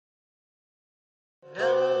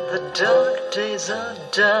the dark days are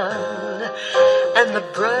done and the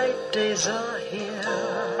bright days are here.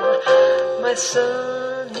 My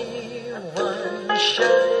sunny one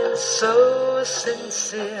shines so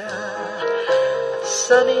sincere,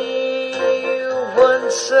 sunny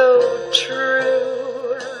one so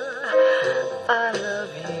true. I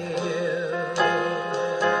love you.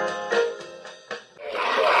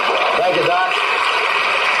 Thank you, Doc.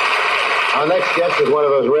 Our next guest is one of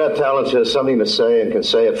those rare talents who has something to say and can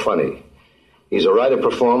say it funny. He's a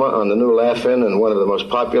writer-performer on the new Laugh-In and one of the most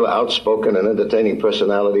popular, outspoken, and entertaining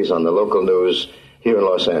personalities on the local news here in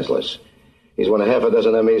Los Angeles. He's won a half a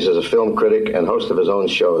dozen Emmys as a film critic and host of his own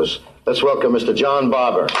shows. Let's welcome Mr. John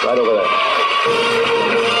Barbour, right over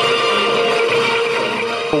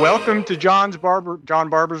there. Welcome to John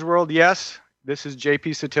Barbour's World. Yes, this is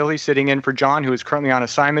J.P. Sottile sitting in for John, who is currently on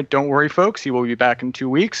assignment. Don't worry, folks. He will be back in 2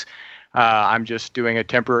 weeks. I'm just doing a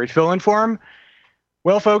temporary fill-in for him.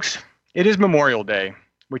 Well, folks, it is Memorial Day,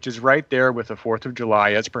 which is right there with the 4th of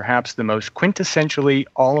July as perhaps the most quintessentially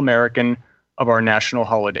all-American of our national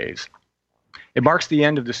holidays. It marks the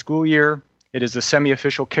end of the school year. It is the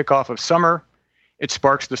semi-official kickoff of summer. It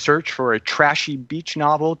sparks the search for a trashy beach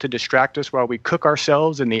novel to distract us while we cook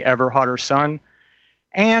ourselves in the ever-hotter sun.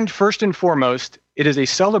 And first and foremost, it is a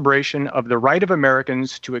celebration of the right of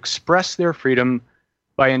Americans to express their freedom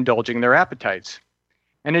by indulging their appetites.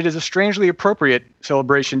 And it is a strangely appropriate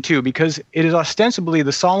celebration, too, because it is ostensibly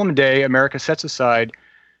the solemn day America sets aside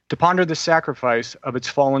to ponder the sacrifice of its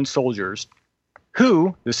fallen soldiers,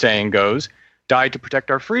 who, the saying goes, died to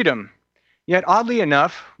protect our freedom. Yet, oddly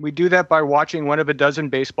enough, we do that by watching one of a dozen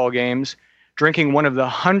baseball games, drinking one of the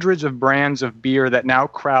hundreds of brands of beer that now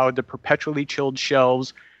crowd the perpetually chilled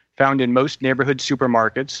shelves found in most neighborhood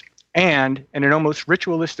supermarkets, and, in an almost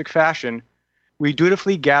ritualistic fashion, we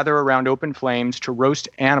dutifully gather around open flames to roast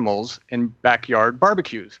animals in backyard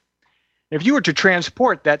barbecues. If you were to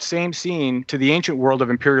transport that same scene to the ancient world of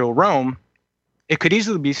imperial Rome, it could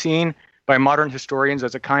easily be seen by modern historians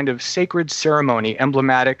as a kind of sacred ceremony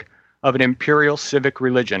emblematic of an imperial civic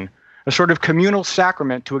religion, a sort of communal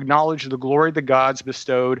sacrament to acknowledge the glory the gods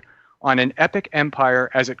bestowed on an epic empire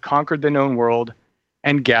as it conquered the known world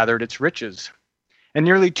and gathered its riches. And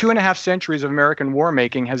nearly 2.5 centuries of American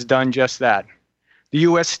war-making has done just that. The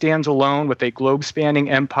U.S. stands alone with a globe-spanning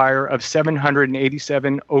empire of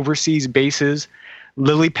 787 overseas bases,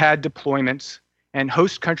 lily pad deployments, and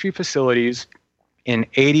host country facilities in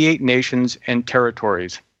 88 nations and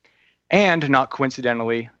territories. And, not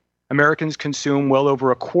coincidentally, Americans consume well over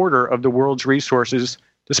a quarter of the world's resources,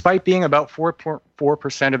 despite being about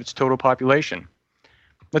 4.4% of its total population.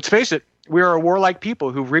 Let's face it, we are a warlike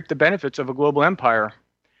people who've reaped the benefits of a global empire.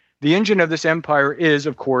 The engine of this empire is,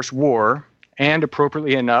 of course, war. And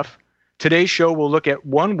appropriately enough, today's show will look at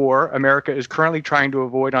one war America is currently trying to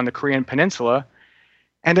avoid on the Korean Peninsula,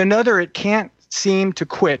 and another it can't seem to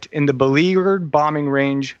quit in the beleaguered bombing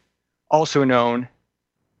range, also known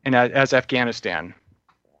as Afghanistan.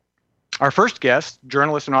 Our first guest,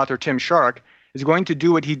 journalist and author Tim Shorrock, is going to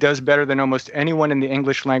do what he does better than almost anyone in the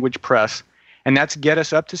English language press, and that's get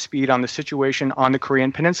us up to speed on the situation on the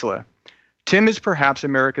Korean Peninsula. Tim is perhaps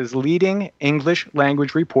America's leading English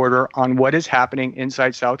language reporter on what is happening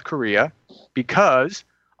inside South Korea because,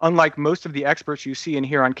 unlike most of the experts you see and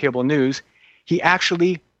hear on cable news, he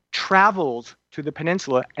actually travels to the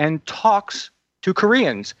peninsula and talks to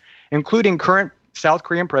Koreans, including current South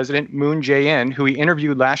Korean President Moon Jae-in, who he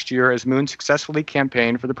interviewed last year as Moon successfully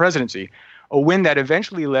campaigned for the presidency, a win that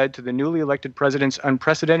eventually led to the newly elected president's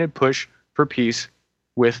unprecedented push for peace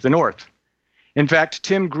with the North. In fact,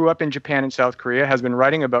 Tim grew up in Japan and South Korea, has been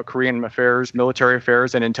writing about Korean affairs, military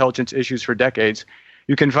affairs, and intelligence issues for decades.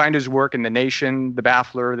 You can find his work in The Nation, The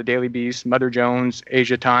Baffler, The Daily Beast, Mother Jones,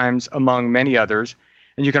 Asia Times, among many others.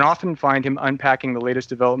 And you can often find him unpacking the latest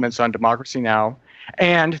developments on Democracy Now!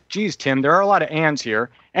 And, geez, Tim, there are a lot of ands here.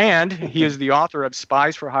 And he is the author of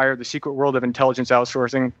Spies for Hire, The Secret World of Intelligence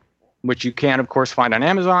Outsourcing, which you can, of course, find on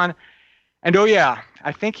Amazon. And, oh yeah,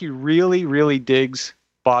 I think he really, really digs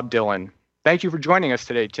Bob Dylan. Thank you for joining us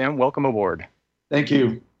today, Tim. Welcome aboard. Thank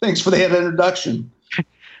you. Thanks for that introduction.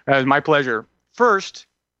 My pleasure. First,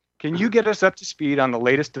 can you get us up to speed on the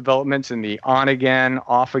latest developments in the on-again,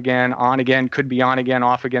 off-again, on-again, could-be-on-again,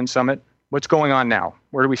 off-again summit? What's going on now?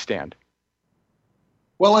 Where do we stand?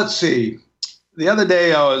 Well, let's see. The other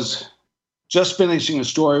day I was just finishing a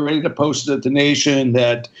story, ready to post it at The Nation,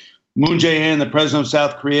 that Moon Jae-in, the president of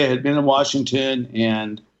South Korea, had been in Washington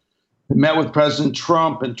and met with President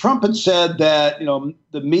Trump, and Trump had said that,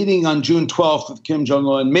 the meeting on June 12th with Kim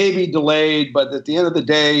Jong-un may be delayed, but at the end of the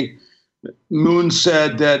day, Moon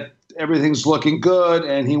said that everything's looking good,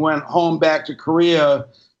 and he went home back to Korea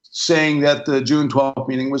saying that the June 12th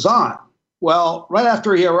meeting was on. Well, right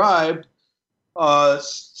after he arrived,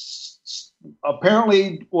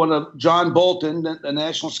 apparently one of John Bolton, the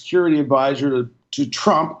national security advisor to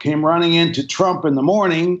Trump, came running into Trump in the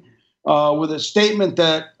morning with a statement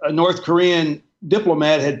that a North Korean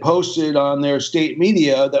diplomat had posted on their state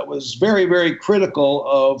media that was very, very critical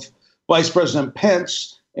of Vice President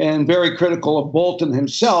Pence and very critical of Bolton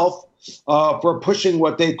himself for pushing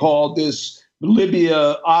what they called this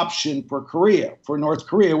Libya option for Korea, for North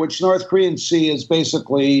Korea, which North Koreans see as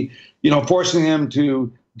basically, forcing them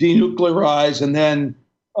to denuclearize and then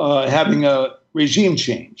having a regime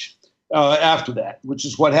change after that, which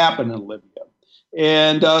is what happened in Libya.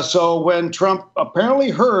 And so when Trump apparently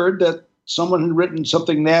heard that someone had written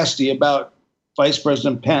something nasty about Vice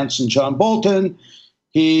President Pence and John Bolton,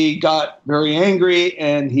 he got very angry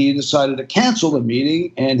and he decided to cancel the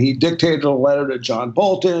meeting, and he dictated a letter to John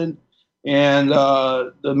Bolton, and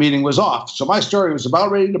the meeting was off. So my story was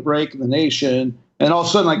about ready to break in the nation, and all of a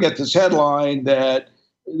sudden I get this headline that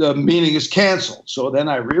the meeting is canceled. So then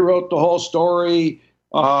I rewrote the whole story.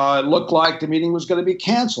 It looked like the meeting was going to be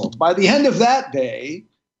canceled. By the end of that day,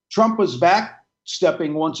 Trump was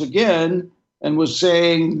backstepping once again and was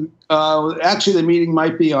saying, actually, the meeting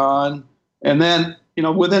might be on. And then,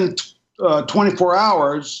 within 24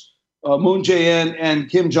 hours, Moon Jae-in and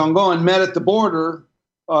Kim Jong-un met at the border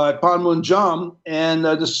at Panmunjom and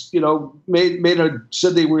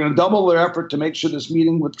said they were going to double their effort to make sure this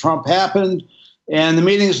meeting with Trump happened. And the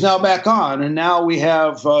meeting is now back on. And now we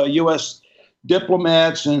have U.S.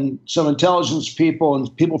 diplomats and some intelligence people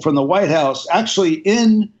and people from the White House actually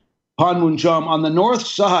in Panmunjom on the north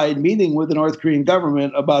side meeting with the North Korean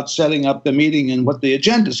government about setting up the meeting and what the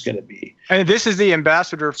agenda is going to be. And this is the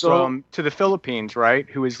ambassador to the Philippines, right,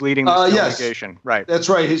 who is leading this delegation. Yes, right. That's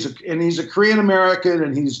right. He's a Korean American,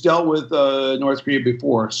 and he's dealt with North Korea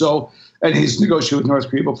before. And he's negotiated with North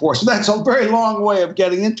Korea before. So that's a very long way of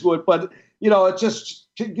getting into it. But, it just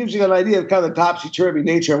gives you an idea of kind of the topsy-turvy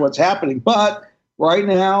nature of what's happening. But right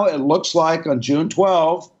now, it looks like on June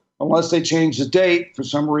 12th, unless they change the date for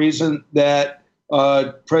some reason, that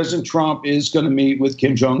President Trump is going to meet with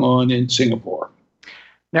Kim Jong-un in Singapore.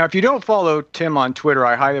 Now, if you don't follow Tim on Twitter,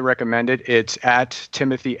 I highly recommend it. It's at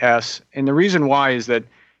Timothy S. And the reason why is that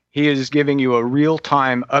he is giving you a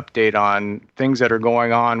real-time update on things that are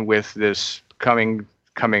going on with this coming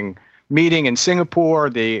meeting in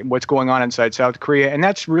Singapore, what's going on inside South Korea. And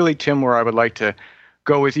that's really, Tim, where I would like to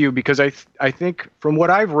go with you, because I think from what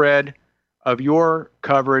I've read of your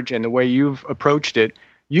coverage and the way you've approached it,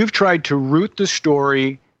 you've tried to root the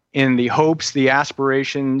story in the hopes, the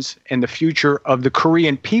aspirations, and the future of the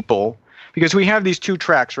Korean people, because we have these two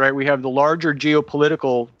tracks, right? We have the larger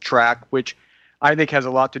geopolitical track, which I think has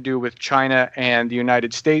a lot to do with China and the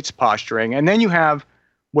United States posturing. And then you have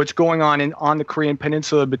what's going on on the Korean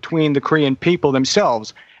Peninsula between the Korean people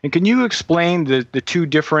themselves. And can you explain the two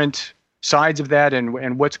different sides of that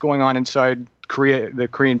and what's going on inside Korea,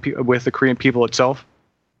 with the Korean people itself?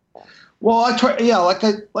 Well, I try. Yeah,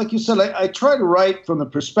 like you said, I try to write from the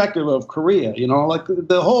perspective of Korea. Like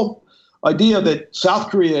the whole idea that South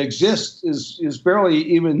Korea exists is barely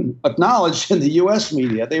even acknowledged in the U.S.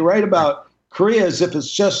 media. They write about Korea as if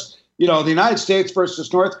it's just the United States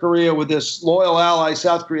versus North Korea with this loyal ally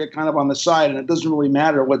South Korea kind of on the side, and it doesn't really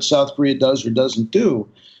matter what South Korea does or doesn't do.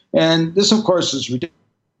 And this, of course, is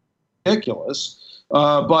ridiculous.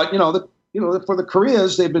 But for the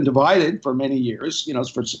Koreas, they've been divided for many years,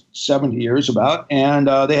 for 70 years about, and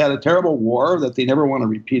they had a terrible war that they never want to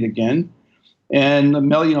repeat again. And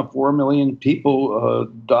 4 million people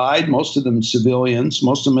died, most of them civilians,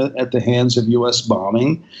 most of them at the hands of U.S.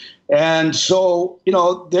 bombing. And so,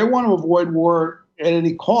 they want to avoid war at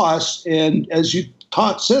any cost. And as you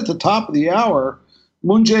said at the top of the hour,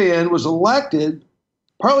 Moon Jae-in was elected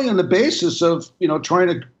partly on the basis of, trying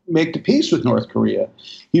to make the peace with North Korea.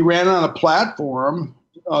 He ran on a platform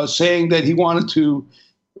saying that he wanted to,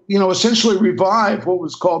 essentially revive what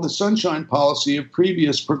was called the sunshine policy of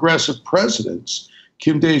previous progressive presidents,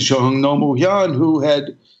 Kim Dae-jung, Roh Moo-hyun, who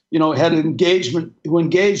engaged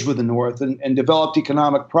with the North and developed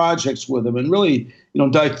economic projects with them and really,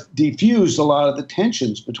 diffused a lot of the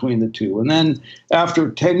tensions between the two. And then after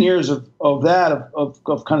 10 years of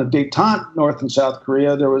kind of détente North and South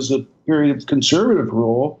Korea, there was a period of conservative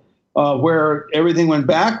rule where everything went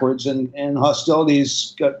backwards and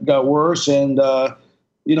hostilities got worse. And,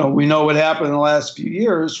 we know what happened in the last few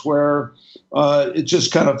years where it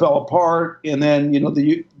just kind of fell apart. And then,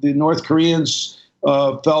 the North Koreans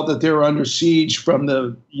felt that they were under siege from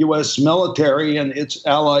the U.S. military and its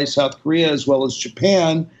ally South Korea as well as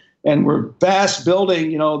Japan, and were fast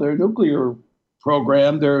building, their nuclear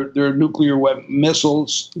program, their nuclear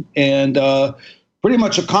missiles, and pretty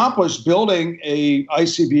much accomplished building a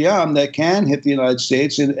ICBM that can hit the United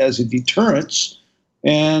States as a deterrence.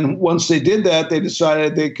 And once they did that, they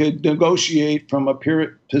decided they could negotiate from a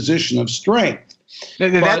position of strength.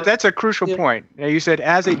 That's a crucial point. Now, you said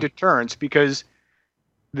as a deterrence because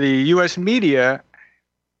the U.S. media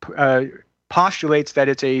postulates that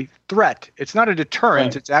it's a threat. It's not a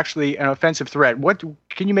deterrence. Right. It's actually an offensive threat.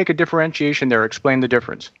 Can you make a differentiation there? Explain the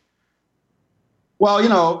difference.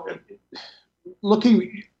 Well,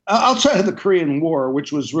 looking outside of the Korean War,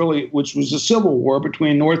 which was a civil war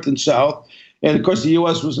between North and South, and of course the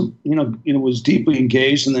U.S. was was deeply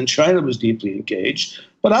engaged, and then China was deeply engaged.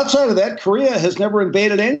 But outside of that, Korea has never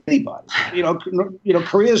invaded anybody.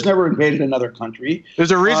 Korea has never invaded another country.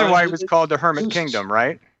 There's a reason why it was called the Hermit Kingdom,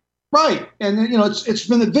 right? Right, and it's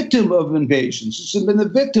been the victim of invasions. It's been the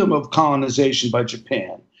victim of colonization by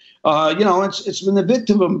Japan. It's been the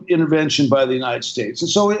victim of intervention by the United States,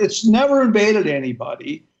 and so it's never invaded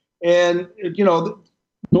anybody. And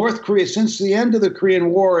North Korea, since the end of the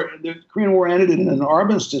Korean War ended in an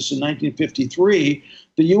armistice in 1953.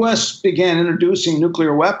 The U.S. began introducing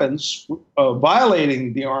nuclear weapons,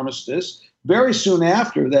 violating the armistice. Very soon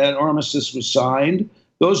after that armistice was signed,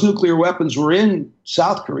 those nuclear weapons were in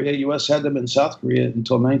South Korea. U.S. had them in South Korea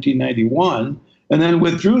until 1991, and then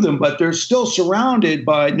withdrew them. But they're still surrounded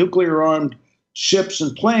by nuclear-armed ships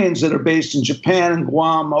and planes that are based in Japan and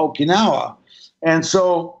Guam, Okinawa. And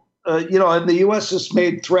so, and the U.S. has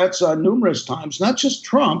made threats on numerous times, not just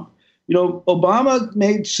Trump. Obama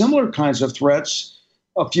made similar kinds of threats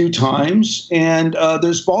a few times. And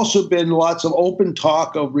there's also been lots of open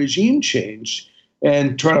talk of regime change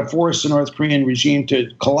and trying to force the North Korean regime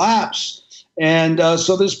to collapse. And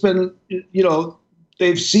so there's been,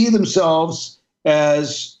 they see themselves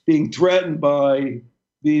as being threatened by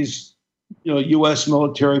these, U.S.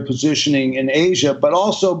 military positioning in Asia, but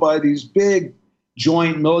also by these big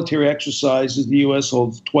joint military exercises the U.S.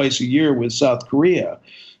 holds twice a year with South Korea.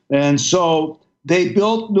 And so they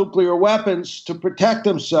built nuclear weapons to protect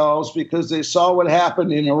themselves because they saw what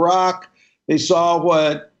happened in Iraq. They saw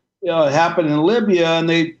what happened in Libya, and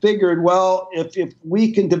they figured, well, if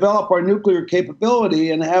we can develop our nuclear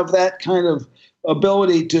capability and have that kind of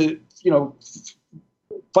ability to,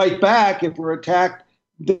 fight back if we're attacked,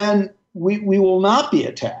 then we will not be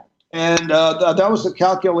attacked. And that was the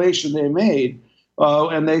calculation they made.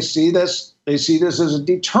 And they see this as a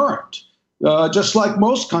deterrent, just like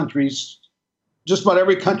most countries. Just about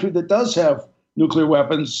every country that does have nuclear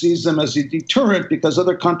weapons sees them as a deterrent because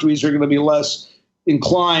other countries are going to be less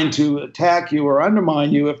inclined to attack you or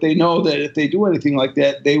undermine you if they know that if they do anything like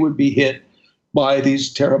that, they would be hit by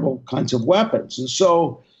these terrible kinds of weapons. And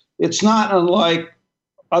so it's not unlike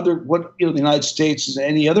the United States or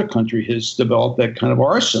any other country has developed that kind of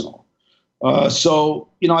arsenal. So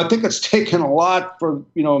I think it's taken a lot for,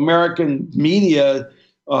 American media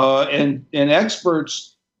and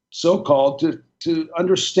experts, so-called, to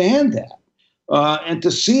understand that and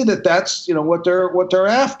to see that that's, what they're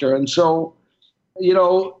after. And so,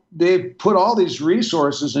 they put all these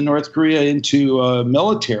resources in North Korea into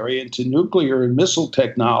military, into nuclear and missile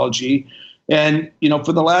technology. And,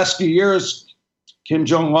 for the last few years, Kim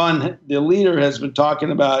Jong-un, the leader, has been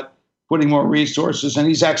talking about putting more resources, and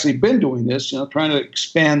he's actually been doing this, trying to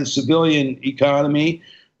expand the civilian economy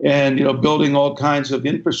and, building all kinds of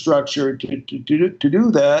infrastructure to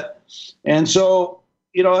do that. And so,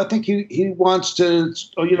 I think he wants to,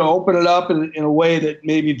 open it up in a way that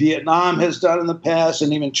maybe Vietnam has done in the past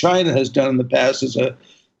and even China has done in the past as a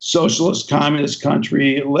socialist communist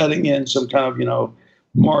country, letting in some kind of,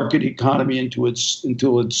 market economy into its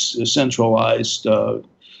centralized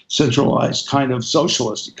kind of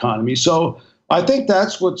socialist economy. So I think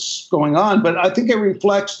that's what's going on. But I think it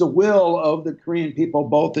reflects the will of the Korean people,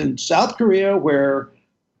 both in South Korea, where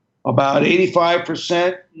about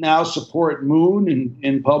 85% now support Moon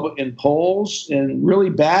in polls and really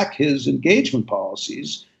back his engagement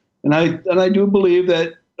policies. And I do believe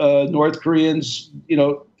that North Koreans,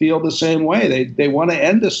 feel the same way. They want to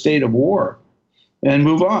end the state of war and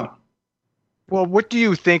move on. Well, what do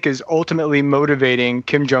you think is ultimately motivating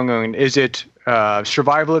Kim Jong-un? Is it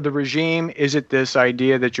survival of the regime? Is it this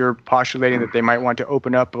idea that you're postulating that they might want to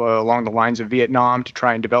open up along the lines of Vietnam to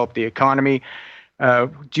try and develop the economy?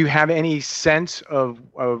 Do you have any sense of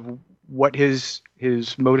what his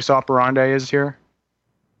modus operandi is here?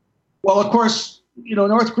 Well, of course,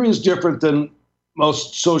 North Korea is different than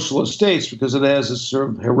most socialist states because it has a sort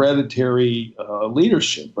of hereditary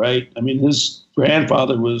leadership, right? I mean, his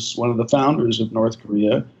grandfather was one of the founders of North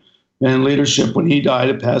Korea, and leadership, when he died,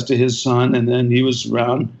 it passed to his son, and then he was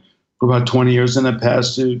around for about 20 years, and then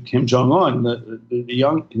passed to Kim Jong-un,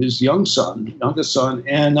 his youngest son.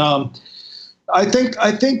 And I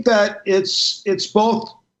think that it's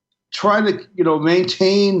both trying to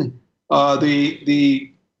maintain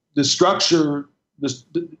the structure, the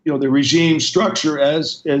regime structure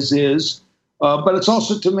as is, but it's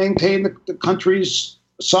also to maintain the country's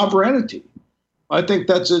sovereignty. I think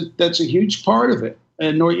that's a huge part of it.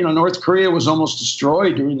 And North Korea was almost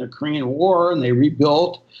destroyed during the Korean War, and they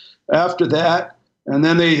rebuilt after that. And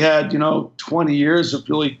then they had 20 years of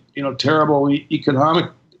really terrible economic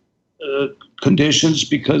conditions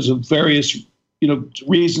because of various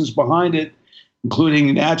reasons behind it,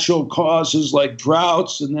 including natural causes like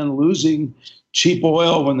droughts, and then losing cheap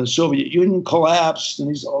oil when the Soviet Union collapsed, and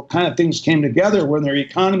these all kind of things came together when their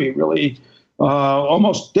economy really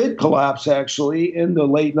almost did collapse, actually, in the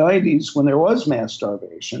late 90s when there was mass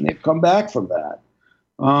starvation. They've come back from that.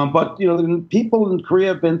 But the people in Korea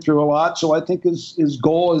have been through a lot, so I think his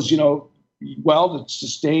goal is, to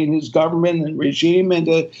sustain his government and regime and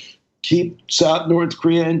to keep North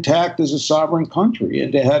Korea intact as a sovereign country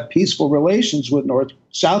and to have peaceful relations with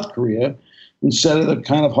South Korea instead of the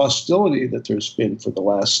kind of hostility that there's been for the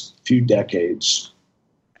last few decades.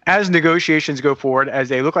 As negotiations go forward, as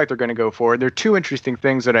they look like they're going to go forward, there are two interesting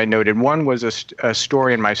things that I noted. One was a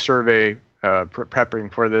story in my survey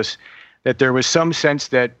prepping for this, that there was some sense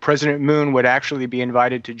that President Moon would actually be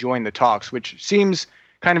invited to join the talks, which seems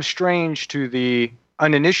kind of strange to the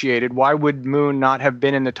uninitiated. Why would Moon not have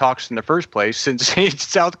been in the talks in the first place, since he's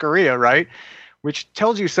South Korea, right? Which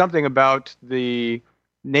tells you something about the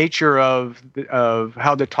nature of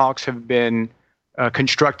how the talks have been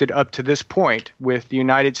constructed up to this point, with the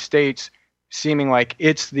United States seeming like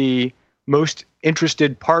it's the most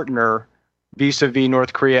interested partner vis-a-vis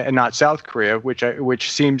North Korea and not South Korea,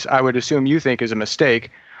 which seems, I would assume, you think is a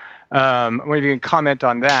mistake. I wonder if you can comment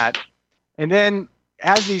on that. And then,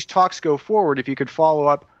 as these talks go forward, if you could follow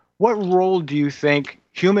up, what role do you think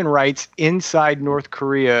human rights inside North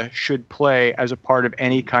Korea should play as a part of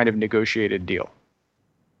any kind of negotiated deal?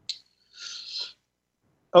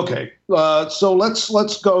 Okay, so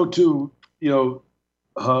let's go to the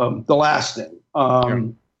last thing.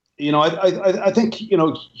 I think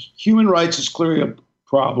human rights is clearly a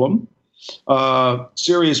problem,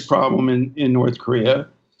 serious problem in North Korea.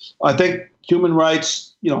 I think human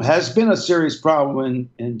rights has been a serious problem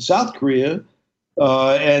in South Korea,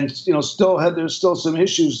 and there's still some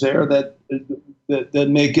issues there that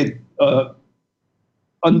make it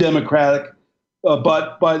undemocratic.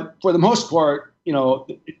 But for the most part,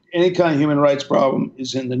 any kind of human rights problem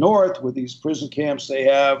is in the North with these prison camps they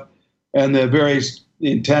have and the very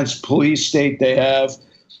intense police state they have.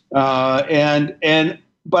 But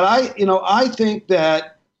I think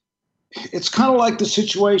that it's kind of like the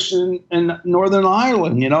situation in Northern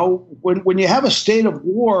Ireland. When you have a state of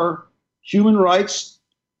war, human rights,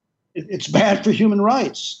 it's bad for human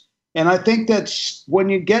rights. And I think that when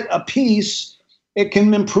you get a peace, it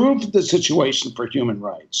can improve the situation for human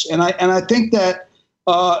rights. And I think that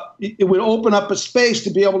it would open up a space to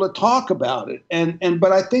be able to talk about it.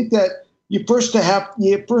 But I think that you first have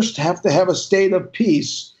to have a state of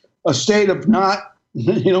peace, a state of not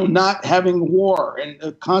having war and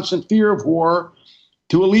a constant fear of war,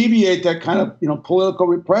 to alleviate that kind of political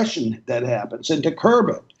repression that happens and to curb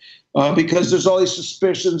it. Because there's all these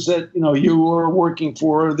suspicions that you are working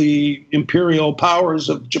for the imperial powers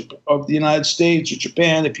of the United States or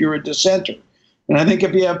Japan if you're a dissenter. And I think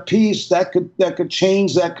if you have peace, that could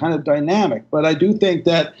change that kind of dynamic. But I do think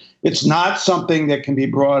that it's not something that can be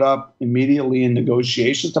brought up immediately in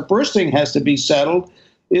negotiations. The first thing has to be settled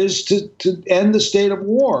is to end the state of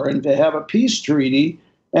war and to have a peace treaty,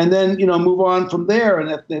 and then move on from there. And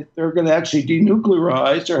if they're going to actually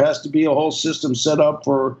denuclearize, there has to be a whole system set up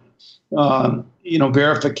for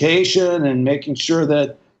verification and making sure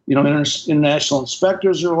that international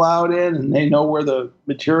inspectors are allowed in and they know where the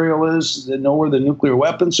material is, they know where the nuclear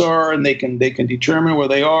weapons are, and they can determine where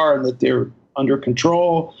they are and that they're under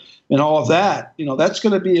control and all of that. That's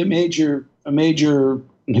going to be a major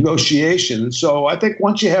negotiation. And so I think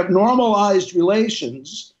once you have normalized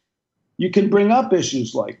relations, you can bring up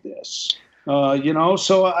issues like this.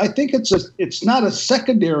 So I think it's not a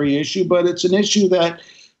secondary issue, but it's an issue that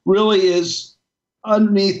really is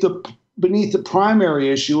beneath the primary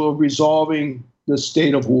issue of resolving the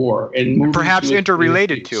state of war and perhaps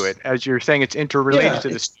interrelated to it, as you're saying. It's interrelated to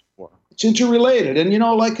the state of war. It's interrelated, and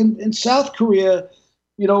like in South Korea,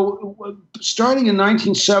 starting in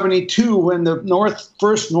 1972, when the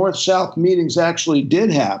first North-South meetings actually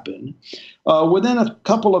did happen, within a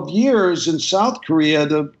couple of years in South Korea,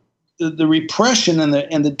 the repression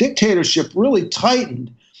and the dictatorship really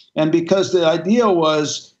tightened. And because the idea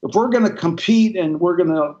was, if we're going to compete and we're going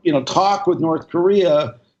to, talk with North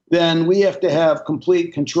Korea, then we have to have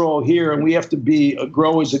complete control here, and we have to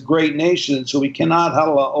grow as a great nation. So we cannot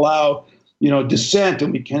allow, dissent,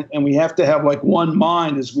 and we have to have like one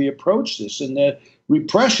mind as we approach this. And the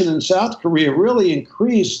repression in South Korea really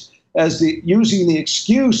increased as using the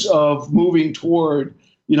excuse of moving toward,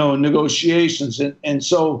 negotiations, and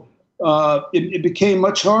so it became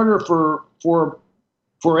much harder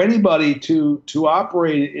for anybody to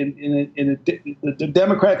operate in the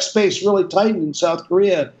democratic space. Really tightened in South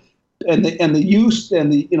Korea, and the use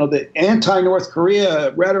and the anti-North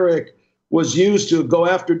Korea rhetoric was used to go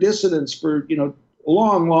after dissidents for a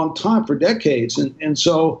long time, for decades, and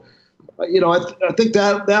so I think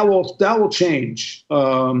that will change,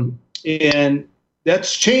 and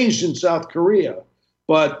that's changed in South Korea,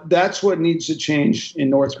 but that's what needs to change in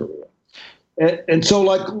North Korea. And so,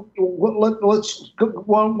 let's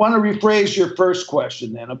want to rephrase your first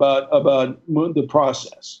question then about the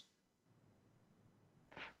process.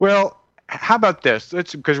 Well, how about this?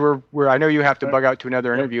 Because I know you have to bug out to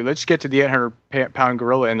another interview. Let's get to the 800-pound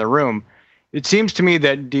gorilla in the room. It seems to me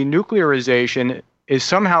that denuclearization is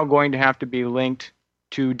somehow going to have to be linked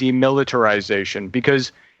to demilitarization,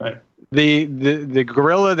 because the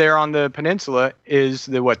gorilla there on the peninsula is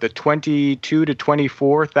the 22 to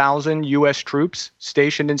 24,000 U.S. troops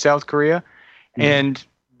stationed in South Korea, and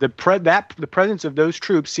the presence of those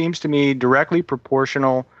troops seems to me directly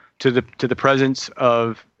proportional to the presence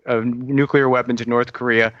of nuclear weapons in North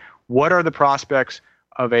Korea. What are the prospects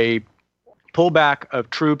of a pullback of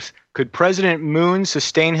troops? Could President Moon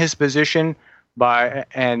sustain his position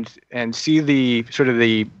and see the sort of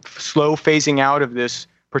the slow phasing out of this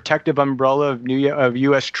protective umbrella of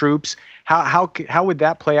U.S. troops? How would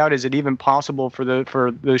that play out? Is it even possible for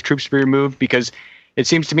those troops to be removed? Because it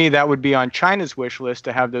seems to me that would be on China's wish list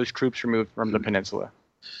to have those troops removed from the peninsula.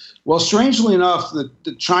 Well, strangely enough,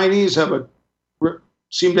 the Chinese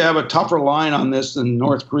seem to have a tougher line on this than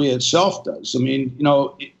North Korea itself does. I mean,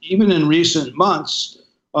 even in recent months,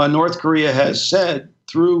 North Korea has said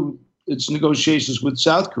through its negotiations with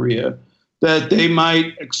South Korea that they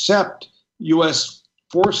might accept U.S.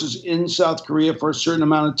 forces in South Korea for a certain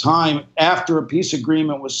amount of time after a peace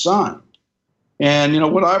agreement was signed.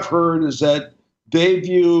 And what I've heard is that they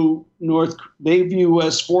view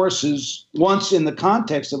U.S. forces, once in the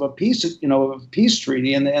context of a peace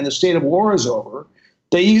treaty and the state of war is over,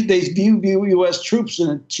 they view U.S. troops in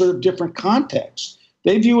a sort of different context.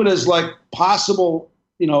 They view it as like possible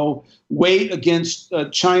weight against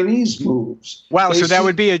Chinese moves. Wow, so that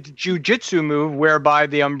would be a jujitsu move whereby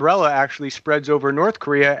the umbrella actually spreads over North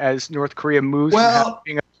Korea as North Korea moves from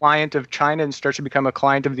being a client of China and starts to become a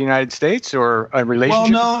client of the United States, or a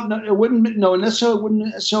relationship? Well, no, it wouldn't. No, it wouldn't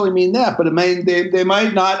necessarily mean that. But they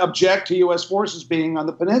might not object to U.S. forces being on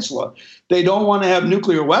the peninsula. They don't want to have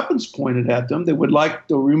nuclear weapons pointed at them. They would like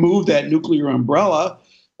to remove that nuclear umbrella.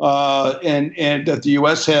 And that the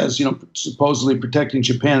U.S. has, supposedly protecting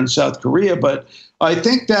Japan and South Korea. But I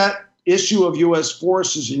think that issue of U.S.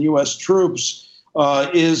 forces and U.S. troops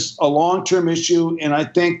is a long-term issue, and I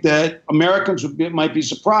think that Americans might be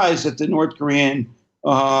surprised at the North Korean,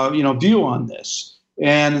 view on this.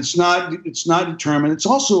 And it's not determined. It's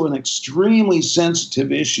also an extremely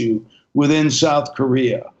sensitive issue within South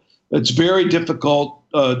Korea. It's very difficult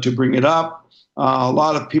to bring it up. A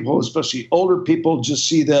lot of people, especially older people, just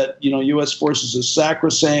see that U.S. forces as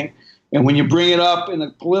sacrosanct, and when you bring it up in a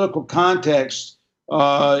political context,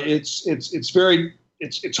 it's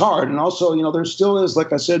hard. And also, there still is,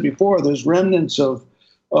 like I said before, there's remnants of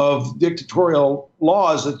dictatorial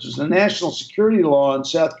laws. There's a national security law in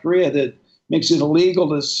South Korea that makes it illegal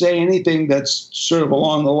to say anything that's sort of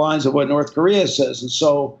along the lines of what North Korea says, and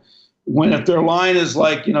so. If their line is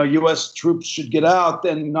like, U.S. troops should get out,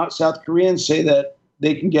 then not South Koreans say that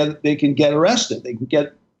they can get arrested, they can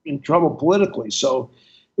get in trouble politically. So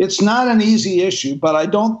it's not an easy issue, but I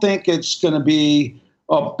don't think it's going to be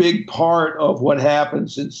a big part of what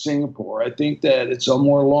happens in Singapore. I think that it's a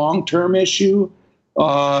more long-term issue.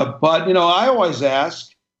 But I always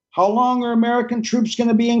ask, how long are American troops going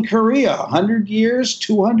to be in Korea? 100 years,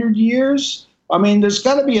 200 years? I mean, there's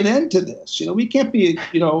got to be an end to this. We can't be,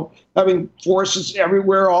 having forces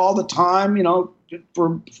everywhere all the time,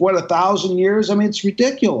 for 1,000 years. I mean, it's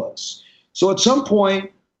ridiculous. So at some point,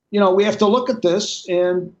 we have to look at this,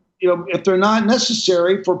 and if they're not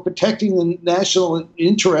necessary for protecting the national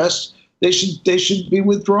interest, they should be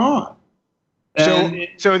withdrawn.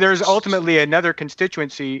 So there's ultimately another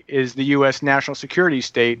constituency, is the U.S. national security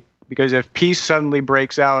state. Because if peace suddenly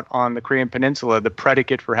breaks out on the Korean Peninsula, the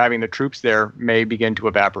predicate for having the troops there may begin to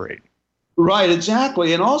evaporate. Right,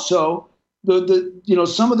 exactly. And also,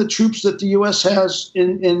 some of the troops that the U.S. has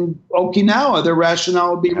in Okinawa, their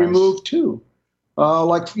rationale would be removed too.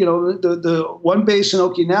 The one base in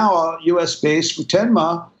Okinawa, U.S. base,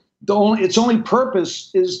 Futenma, its only purpose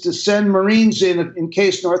is to send Marines in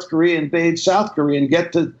case North Korea invades South Korea and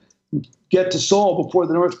get to Seoul before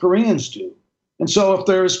the North Koreans do. And so if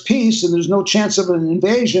there's peace and there's no chance of an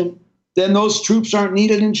invasion, then those troops aren't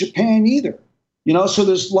needed in Japan either. So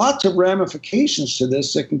there's lots of ramifications to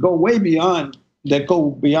this that can go beyond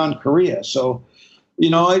Korea. So,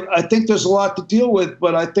 I think there's a lot to deal with,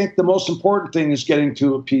 but I think the most important thing is getting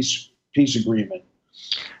to a peace agreement.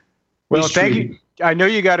 Well, thank you. I know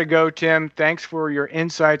you got to go, Tim. Thanks for your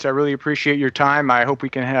insights. I really appreciate your time. I hope we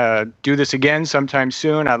can do this again sometime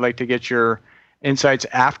soon. I'd like to get your insights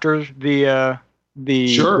after the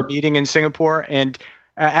meeting in Singapore. And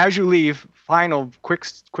as you leave, final quick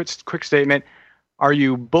statement. Are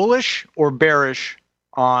you bullish or bearish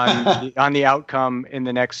on the outcome in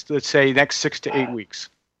the next 6 to 8 weeks?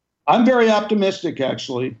 I'm very optimistic,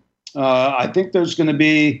 actually. I think there's going to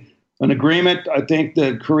be an agreement. I think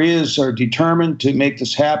the Koreas are determined to make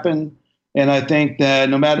this happen. And I think that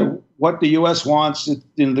no matter what the U.S. wants,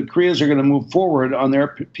 the Koreas are going to move forward on their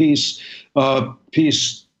peace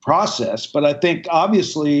process. But I think,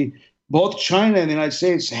 obviously, both China and the United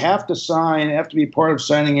States have to be part of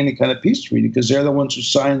signing any kind of peace treaty because they're the ones who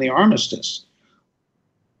signed the armistice,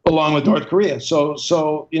 along with North Korea. So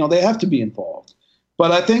they have to be involved.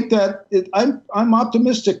 But I think that I'm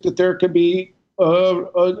optimistic that there could be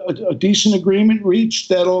a decent agreement reached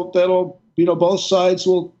that'll both sides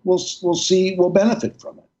will benefit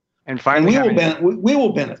from it. And finally, we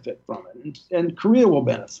will benefit from it, and Korea will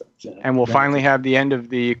benefit. And we'll finally have the end of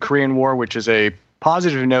the Korean War, which is a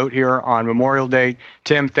positive note here on Memorial Day.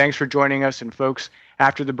 Tim, thanks for joining us. And folks,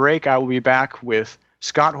 after the break, I will be back with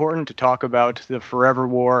Scott Horton to talk about the Forever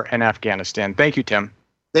War and Afghanistan. Thank you, Tim.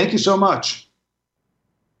 Thank you so much.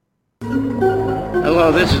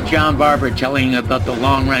 Hello, this is John Barbour telling you about the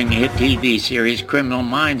long-running hit TV series Criminal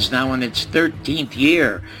Minds, now in its 13th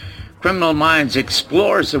year. Criminal Minds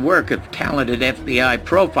explores the work of talented FBI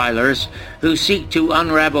profilers who seek to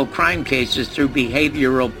unravel crime cases through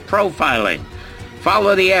behavioral profiling.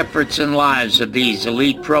 Follow the efforts and lives of these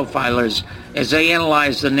elite profilers as they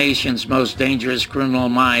analyze the nation's most dangerous criminal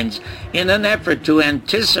minds in an effort to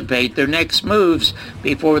anticipate their next moves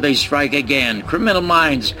before they strike again. Criminal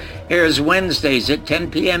Minds airs Wednesdays at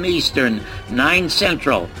 10 p.m. Eastern, 9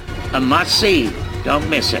 Central. A must-see. Don't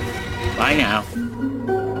miss it. Bye now.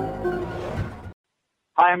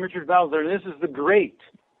 Hi, I'm Richard Belzer. This is the great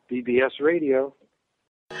BBS Radio.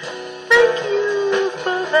 Thank you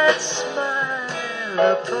for that smile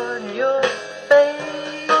upon your face,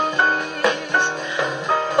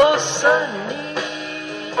 oh Sunny.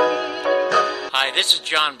 Hi, this is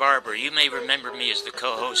John Barbour. You may remember me as the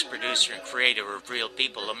co-host, producer, and creator of Real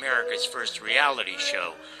People, America's first reality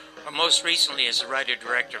show, or most recently as the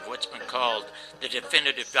writer-director of what's been called the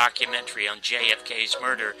definitive documentary on JFK's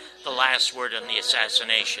murder, The Last Word on the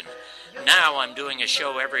Assassination. Now I'm doing a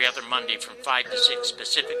show every other Monday from 5 to 6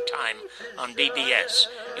 Pacific Time on BBS.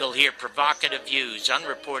 You'll hear provocative views,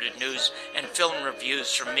 unreported news, and film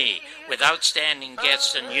reviews from me with outstanding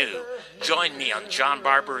guests and you. Join me on John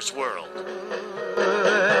Barbour's World.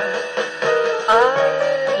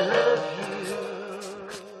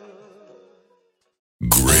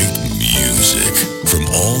 Great music from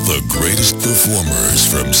all the greatest performers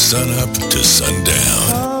from sunup to sundown.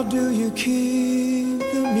 How do you keep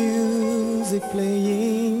the music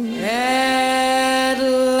playing at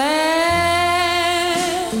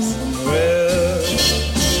last? Well,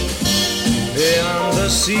 beyond the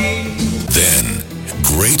sea. Then,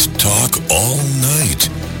 great talk all night.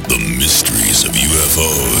 The mysteries of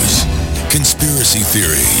UFOs, conspiracy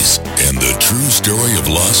theories, and the true story of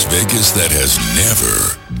Las Vegas that has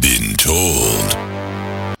never been told.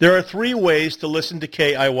 There are 3 ways to listen to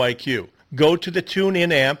KIYQ. Go to the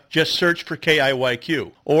TuneIn app, just search for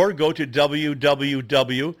KIYQ, or go to www.kiyq.org.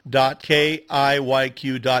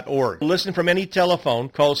 Listen from any telephone,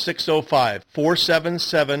 call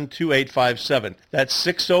 605-477-2857. That's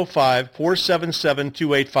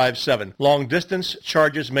 605-477-2857. Long distance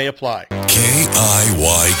charges may apply.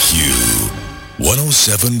 KIYQ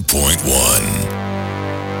 107.1.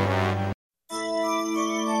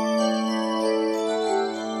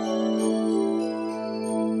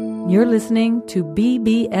 You're listening to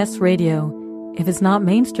BBS Radio. If it's not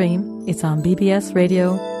mainstream, it's on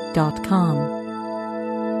bbsradio.com.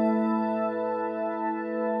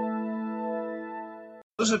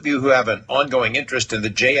 Those of you who have an ongoing interest in the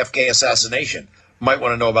JFK assassination might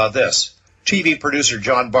want to know about this. TV producer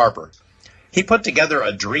John Barbour. He put together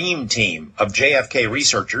a dream team of JFK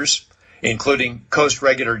researchers, including Coast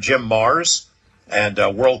regular Jim Mars and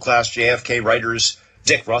world-class JFK writers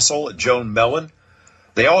Dick Russell and Joan Mellon.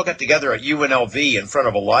 They all got together at UNLV in front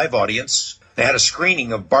of a live audience. They had a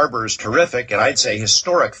screening of Barbours' terrific and I'd say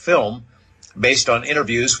historic film based on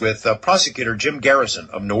interviews with prosecutor Jim Garrison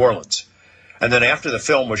of New Orleans. And then after the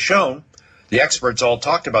film was shown, the experts all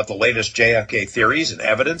talked about the latest JFK theories and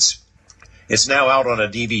evidence. It's now out on a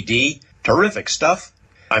DVD. Terrific stuff.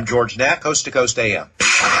 I'm George Knack, Coast to Coast AM.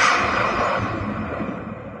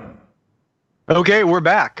 Okay, we're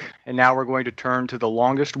back. And now we're going to turn to the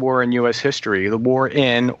longest war in U.S. history, the war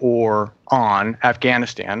in or on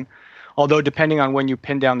Afghanistan. Although depending on when you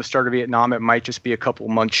pin down the start of Vietnam, it might just be a couple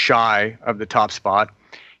months shy of the top spot.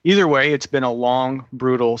 Either way, it's been a long,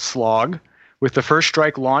 brutal slog, with the first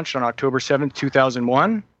strike launched on October 7th,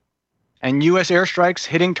 2001, and U.S. airstrikes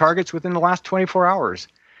hitting targets within the last 24 hours.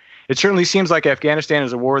 It certainly seems like Afghanistan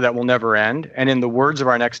is a war that will never end, and in the words of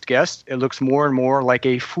our next guest, it looks more and more like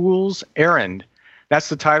a fool's errand. That's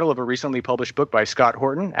the title of a recently published book by Scott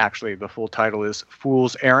Horton. Actually, the full title is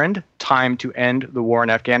Fool's Errand, Time to End the War in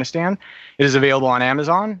Afghanistan. It is available on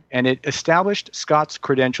Amazon, and it established Scott's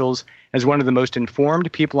credentials as one of the most informed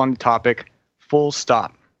people on the topic, full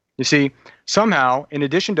stop. You see, somehow, in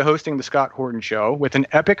addition to hosting the Scott Horton Show with an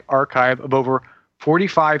epic archive of over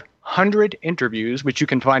 4,500 interviews, which you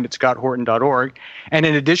can find at scotthorton.org, and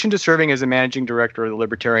in addition to serving as the managing director of the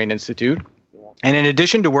Libertarian Institute, and in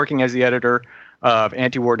addition to working as the editor of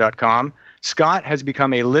antiwar.com, Scott has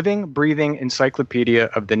become a living, breathing encyclopedia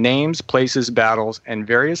of the names, places, battles, and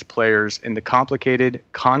various players in the complicated,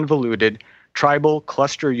 convoluted, tribal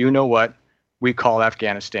cluster you-know-what we call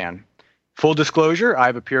Afghanistan. Full disclosure,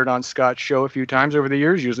 I've appeared on Scott's show a few times over the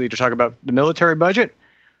years, usually to talk about the military budget.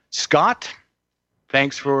 Scott,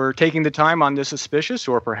 thanks for taking the time on this auspicious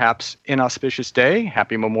or perhaps inauspicious day.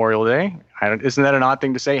 Happy Memorial Day. Isn't that an odd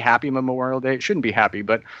thing to say, Happy Memorial Day? It shouldn't be happy,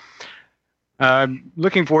 but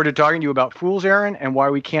looking forward to talking to you about Fool's Errand and why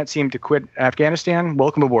we can't seem to quit Afghanistan.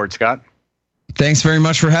 Welcome aboard, Scott. Thanks very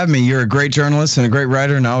much for having me. You're a great journalist and a great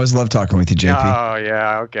writer, and I always love talking with you, JP. Oh,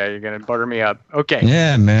 yeah. Okay. You're going to butter me up. Okay.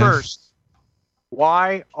 Yeah, man. First,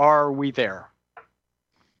 why are we there?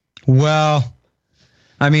 Well,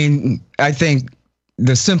 I mean, I think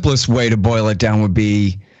the simplest way to boil it down would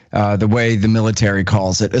be the way the military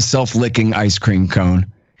calls it, a self-licking ice cream cone.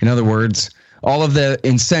 In other words, all of the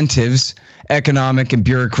incentives, economic and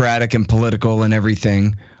bureaucratic and political and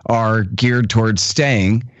everything, are geared towards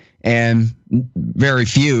staying and very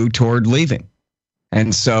few toward leaving.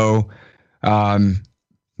 And so,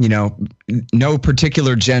 no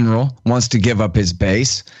particular general wants to give up his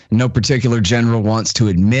base. No particular general wants to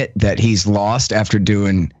admit that he's lost after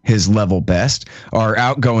doing his level best. Our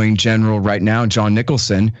outgoing general right now, John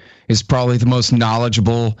Nicholson, is probably the most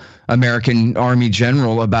knowledgeable American Army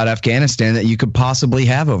general about Afghanistan that you could possibly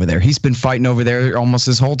have over there. He's been fighting over there almost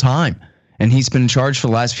his whole time, and he's been in charge for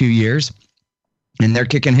the last few years. And they're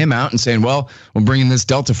kicking him out and saying, well, we'll bring in this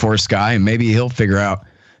Delta Force guy, and maybe he'll figure out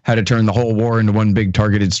how to turn the whole war into one big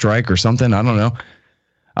targeted strike or something. I don't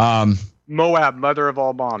know. Moab, mother of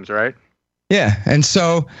all bombs, right? Yeah. And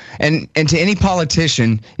so, and to any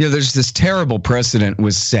politician, there's this terrible precedent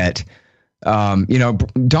was set.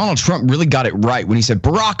 Donald Trump really got it right when he said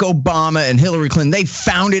Barack Obama and Hillary Clinton, they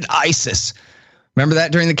founded ISIS. Remember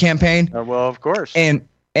that during the campaign? Well, of course. And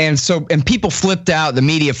people flipped out. The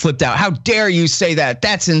media flipped out. How dare you say that?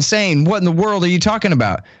 That's insane. What in the world are you talking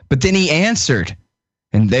about? But then he answered.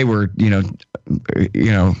 And they were,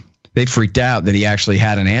 they freaked out that he actually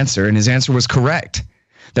had an answer, and his answer was correct.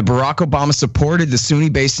 That Barack Obama supported the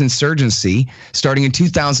Sunni-based insurgency starting in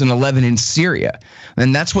 2011 in Syria.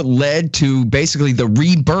 And that's what led to basically the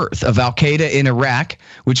rebirth of al-Qaeda in Iraq,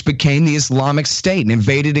 which became the Islamic State and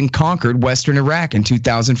invaded and conquered Western Iraq in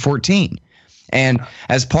 2014. And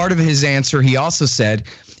as part of his answer, he also said,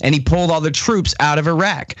 and he pulled all the troops out of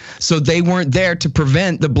Iraq. So they weren't there to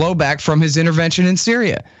prevent the blowback from his intervention in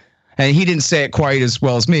Syria. And he didn't say it quite as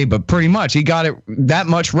well as me, but pretty much he got it that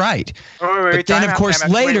much right. But then, of course,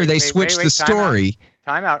 later they switched the story.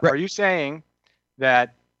 Time out. Are you saying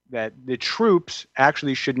that the troops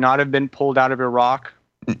actually should not have been pulled out of Iraq?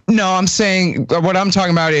 No, I'm saying what I'm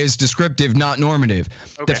talking about is descriptive, not normative.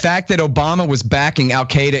 Okay. The fact that Obama was backing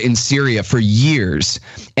al-Qaeda in Syria for years,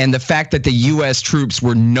 and the fact that the U.S. troops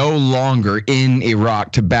were no longer in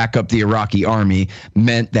Iraq to back up the Iraqi army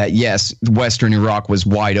meant that, yes, Western Iraq was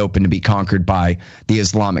wide open to be conquered by the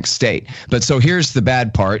Islamic State. But so here's the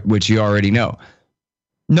bad part, which you already know.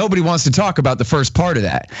 Nobody wants to talk about the first part of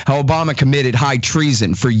that, how Obama committed high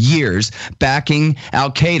treason for years, backing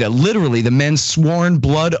al-Qaeda, literally the men sworn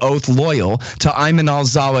blood oath loyal to Ayman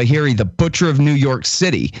al-Zawahiri, the butcher of New York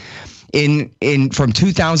City. From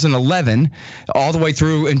 2011 all the way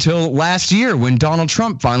through until last year when Donald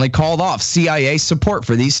Trump finally called off CIA support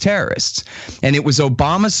for these terrorists. And it was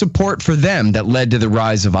Obama's support for them that led to the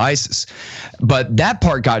rise of ISIS. But that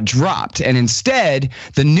part got dropped. And instead,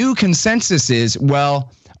 the new consensus is,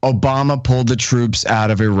 well, Obama pulled the troops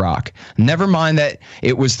out of Iraq. Never mind that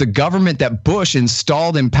it was the government that Bush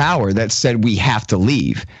installed in power that said we have to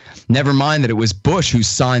leave. Never mind that it was Bush who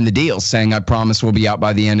signed the deal saying, I promise we'll be out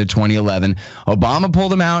by the end of 2011. Obama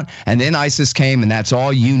pulled them out, and then ISIS came, and that's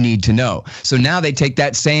all you need to know. So now they take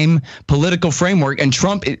that same political framework, and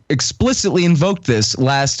Trump explicitly invoked this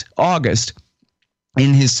last August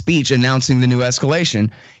in his speech announcing the new escalation.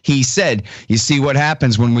 He said, you see what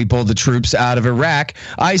happens when we pull the troops out of Iraq?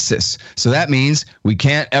 ISIS. So that means we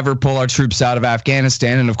can't ever pull our troops out of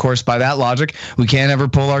Afghanistan. And of course, by that logic, we can't ever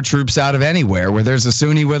pull our troops out of anywhere where there's a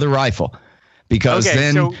Sunni with a rifle. Because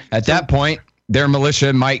at that point, their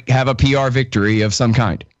militia might have a PR victory of some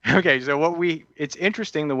kind. Okay, so it's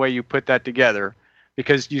interesting the way you put that together,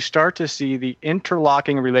 because you start to see the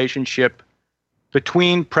interlocking relationship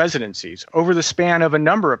between presidencies over the span of a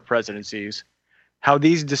number of presidencies, how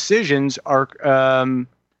these decisions are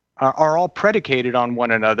all predicated on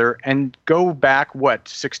one another and go back,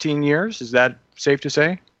 16 years? Is that safe to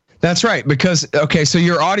say? That's right. Because, okay, so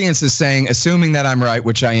your audience is saying, assuming that I'm right,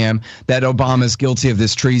 which I am, that Obama's guilty of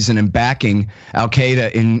this treason and backing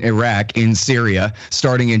al-Qaeda in Iraq, in Syria,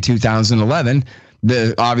 starting in 2011.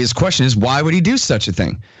 The obvious question is, why would he do such a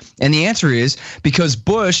thing? And the answer is because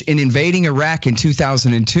Bush, in invading Iraq in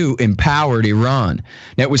 2002, empowered Iran.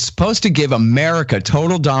 Now, it was supposed to give America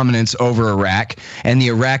total dominance over Iraq and the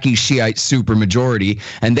Iraqi Shiite supermajority,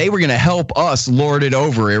 and they were going to help us lord it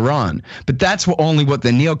over Iran. But that's only what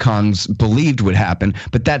the neocons believed would happen.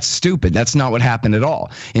 But that's stupid. That's not what happened at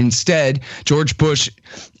all. Instead, George Bush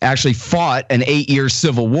actually fought an 8-year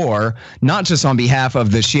civil war, not just on behalf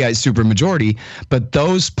of the Shiite supermajority, but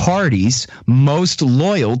those parties most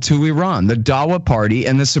loyal to Iran, the Dawa Party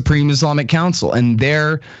and the Supreme Islamic Council, and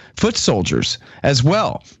their foot soldiers as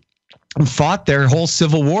well, fought their whole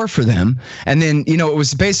civil war for them. And then, it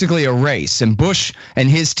was basically a race, and Bush and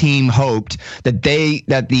his team hoped that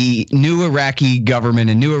the new Iraqi government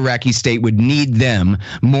and new Iraqi state would need them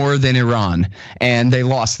more than Iran, and they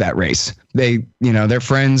lost that race. They, their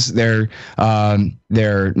friends, their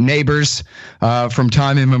neighbors from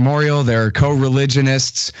time immemorial, they're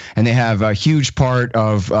co-religionists, and they have a huge part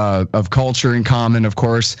of culture in common, of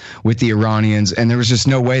course, with the Iranians. And there was just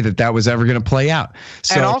no way that was ever going to play out.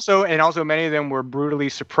 So, and also many of them were brutally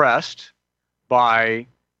suppressed by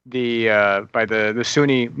the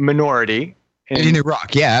Sunni minority in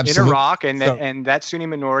Iraq. Yeah, absolutely. In Iraq, and that Sunni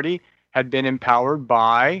minority had been empowered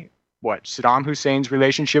by Saddam Hussein's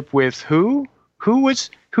relationship with who?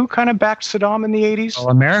 Who kind of backed Saddam in the 80s? Oh,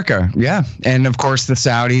 America, yeah. And, of course, the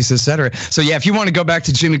Saudis, et cetera. So, yeah, if you want to go back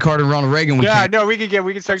to Jimmy Carter and Ronald Reagan, we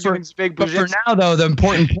can start doing this big. But for now, though, the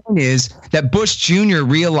important point is that Bush Jr.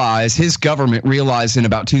 his government realized in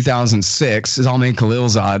about 2006, Zalmay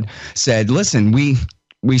Khalilzad said, listen, we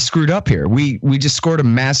screwed up here. We just scored a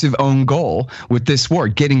massive own goal with this war,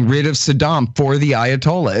 getting rid of Saddam for the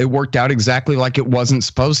Ayatollah. It worked out exactly like it wasn't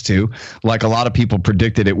supposed to, like a lot of people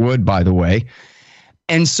predicted it would, by the way.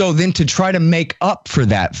 And so then to try to make up for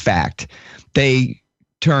that fact, they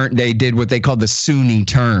did what they called the Sunni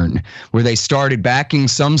turn, where they started backing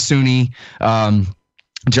some Sunni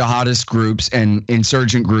jihadist groups and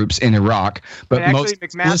insurgent groups in Iraq, but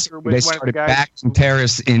they started backing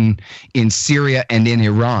terrorists in Syria and in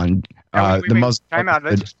Iran. Time out.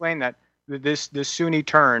 Let's explain that. This Sunni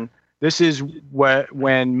turn. This is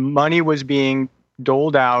when money was being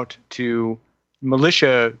doled out to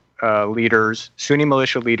militia leaders, Sunni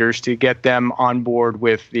militia leaders, to get them on board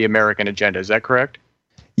with the American agenda. Is that correct?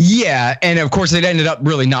 Yeah, and of course it ended up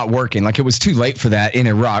really not working. Like, it was too late for that in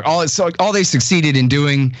Iraq. All they succeeded in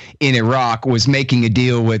doing in Iraq was making a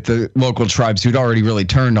deal with the local tribes who'd already really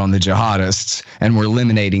turned on the jihadists and were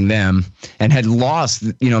eliminating them, and had lost.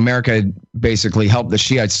 America had basically helped the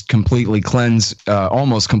Shiites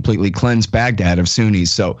almost completely cleanse Baghdad of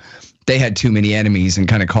Sunnis. So they had too many enemies and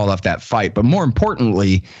kind of called off that fight. But more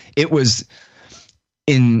importantly, it was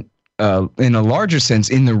in a larger sense,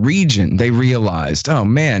 in the region, they realized, oh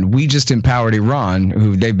man, we just empowered Iran,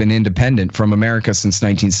 who they've been independent from America since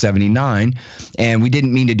 1979, and we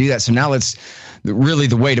didn't mean to do that. So now let's really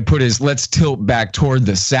the way to put it is let's tilt back toward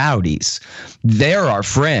the Saudis. They're our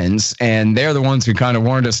friends, and they're the ones who kind of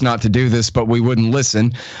warned us not to do this, but we wouldn't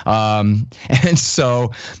listen. And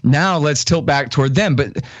so now let's tilt back toward them.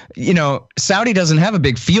 But, Saudi doesn't have a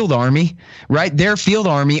big field army, right? Their field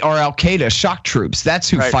army are al-Qaeda shock troops. That's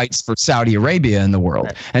who fights for Saudi Arabia in the world.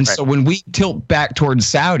 Right. And so when we tilt back toward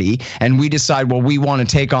Saudi and we decide, well, we want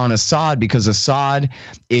to take on Assad because Assad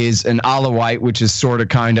is an Alawite, which is sort of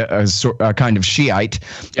kind of Shiite,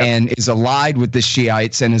 and is allied with the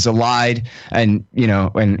Shiites and is allied, and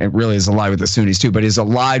it really is allied with the Sunnis too, but is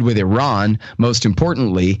allied with Iran, most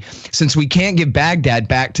importantly. Since we can't give Baghdad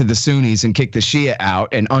back to the Sunnis and kick the Shia out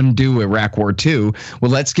and undo Iraq War II, well,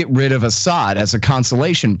 let's get rid of Assad as a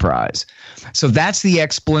consolation prize. So that's the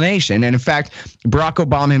explanation. And in fact, Barack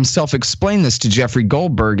Obama himself explained this to Jeffrey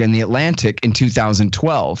Goldberg in The Atlantic in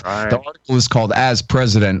 2012. Right. The article is called "As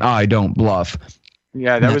President, I Don't Bluff."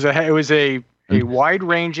 Yeah, it was a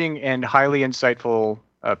wide-ranging and highly insightful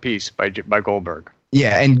piece by Goldberg.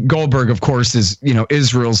 Yeah, and Goldberg, of course, is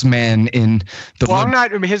Israel's man in the. Well, I'm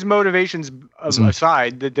not. I mean, his motivations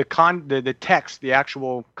aside, the text, the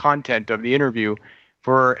actual content of the interview,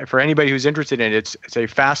 for anybody who's interested in it, it's a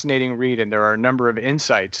fascinating read, and there are a number of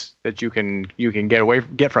insights that you can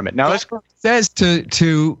get from it. Now, let's says to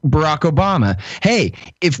Barack Obama, hey,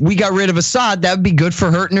 if we got rid of Assad, that would be good for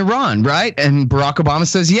hurting Iran, right? And Barack Obama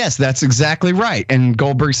says, yes, that's exactly right. And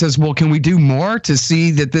Goldberg says, well, can we do more to see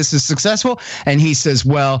that this is successful? And he says,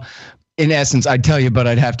 well, in essence, I'd tell you, but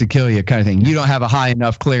I'd have to kill you, kind of thing. You don't have a high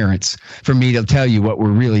enough clearance for me to tell you what we're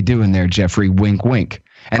really doing there, Jeffrey. Wink, wink.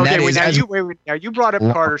 And okay, now you brought up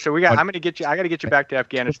Carter, so I got to get you back to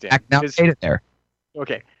Afghanistan. Now, there.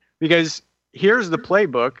 Okay, because here's the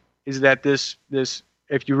playbook: is that this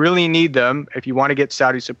if you really need them, if you want to get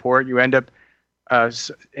Saudi support, you end up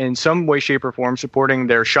in some way, shape, or form supporting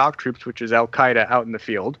their shock troops, which is al-Qaeda out in the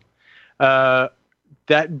field.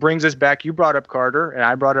 That brings us back. You brought up Carter, and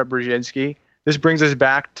I brought up Brzezinski. This brings us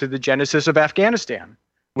back to the genesis of Afghanistan,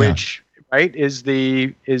 which is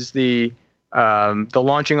the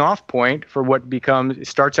launching off point for what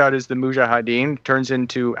starts out as the Mujahideen, turns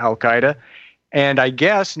into al-Qaeda. And I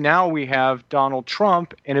guess now we have Donald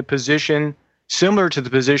Trump in a position similar to the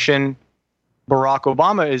position Barack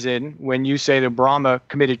Obama is in when you say that Obama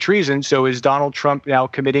committed treason. So is Donald Trump now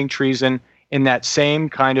committing treason in that same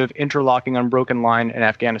kind of interlocking unbroken line in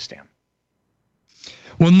Afghanistan?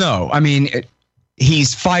 Well, no. I mean,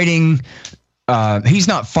 he's fighting. He's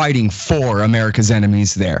not fighting for America's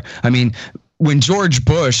enemies there. I mean, when George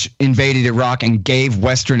Bush invaded Iraq and gave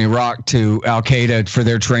Western Iraq to al-Qaeda for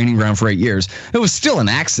their training ground for 8 years, it was still an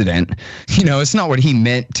accident. It's not what he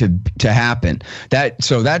meant to happen. That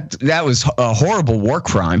was a horrible war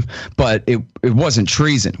crime, but it wasn't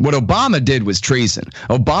treason. What Obama did was treason.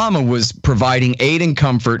 Obama was providing aid and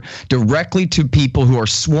comfort directly to people who are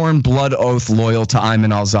sworn blood oath loyal to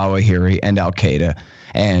Ayman al-Zawahiri and al-Qaeda.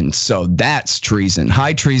 And so that's treason.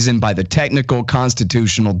 High treason by the technical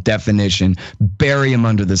constitutional definition. Bury him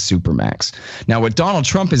under the supermax. Now, what Donald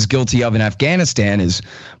Trump is guilty of in Afghanistan is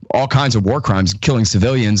all kinds of war crimes, killing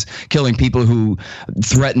civilians, killing people who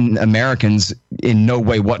threaten Americans in no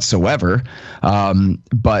way whatsoever.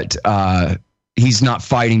 But he's not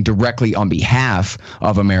fighting directly on behalf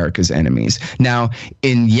of America's enemies. Now,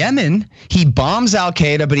 in Yemen, he bombs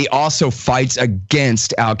al-Qaeda, but he also fights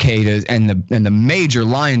against al-Qaeda, and the major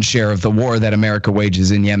lion's share of the war that America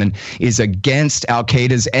wages in Yemen is against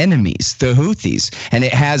al-Qaeda's enemies, the Houthis. And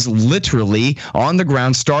it has literally, on the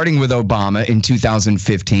ground, starting with Obama in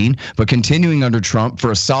 2015, but continuing under Trump for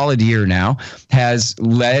a solid year now, has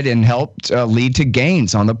led and helped lead to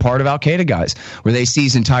gains on the part of al-Qaeda guys, where they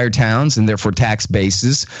seize entire towns and therefore tax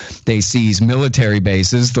bases. They seize military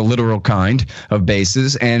bases, the literal kind of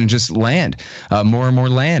bases, and just land, more and more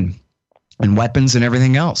land, and weapons and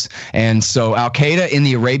everything else. And so al-Qaeda in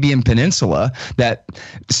the Arabian Peninsula that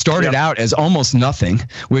started out as almost nothing,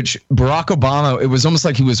 which Barack Obama, it was almost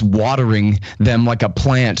like he was watering them like a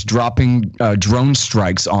plant, dropping drone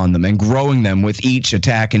strikes on them and growing them with each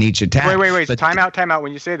attack and each attack. Wait. But time out.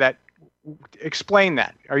 When you say that, explain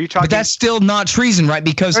that. Are you talking? But that's still not treason, right?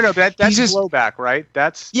 Because no, but that's just blowback, right?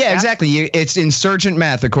 Exactly. It's insurgent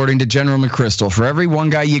math, according to General McChrystal. For every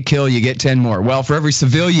one guy you kill, you get 10 more. Well, for every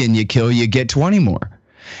civilian you kill, you get 20 more.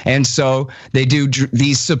 And so they do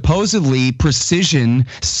these supposedly precision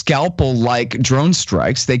scalpel-like drone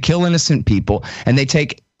strikes. They kill innocent people, and they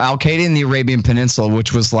take al-Qaeda in the Arabian Peninsula,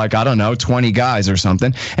 which was like, 20 guys or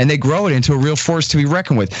something, and they grow it into a real force to be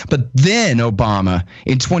reckoned with. But then Obama,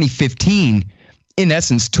 in 2015, in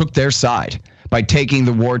essence, took their side by taking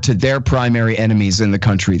the war to their primary enemies in the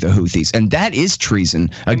country, the Houthis. And that is treason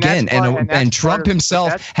again. And Trump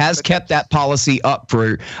himself has kept that policy up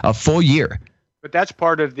for a full year. But that's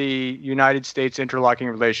part of the United States interlocking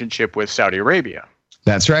relationship with Saudi Arabia.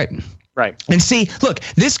 That's right. Right. And see, look,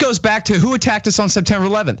 this goes back to who attacked us on September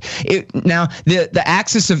 11th. Now, the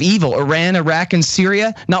axis of evil, Iran, Iraq, and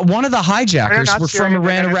Syria, not one of the hijackers were from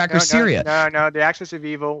Iran, Iraq, or Syria. No, the axis of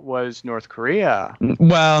evil was North Korea.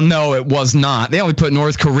 Well, no, it was not. They only put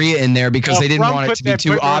North Korea in there because they didn't want it to be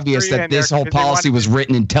too obvious that this whole policy was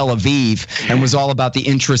written in Tel Aviv and was all about the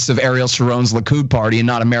interests of Ariel Sharon's Likud party and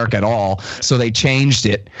not America at all. So they changed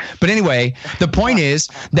it. But anyway, the point is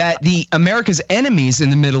that the America's enemies in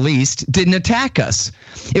the Middle East didn't attack us.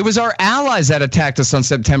 It was our allies that attacked us on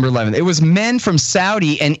September 11th. It was men from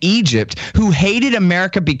Saudi and Egypt who hated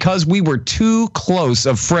America because we were too close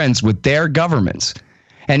of friends with their governments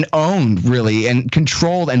and owned, really, and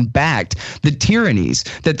controlled and backed the tyrannies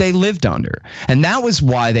that they lived under. And that was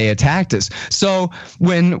why they attacked us. So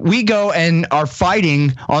when we go and are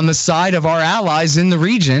fighting on the side of our allies in the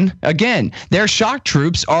region, again, their shock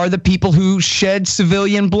troops are the people who shed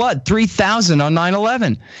civilian blood, 3,000 on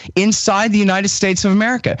 9/11, inside the United States of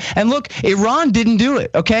America. And look, Iran didn't do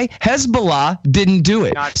it, okay? Hezbollah didn't do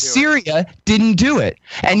it. Syria didn't do it.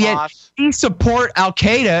 And yet we support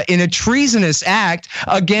al-Qaeda in a treasonous act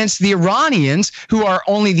against the Iranians, who are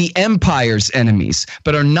only the empire's enemies,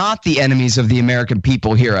 but are not the enemies of the American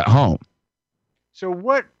people here at home. So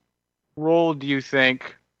what role do you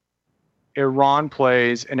think Iran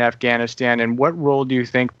plays in Afghanistan, and what role do you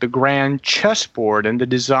think the grand chessboard and the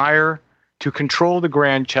desire to control the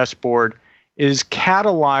grand chessboard is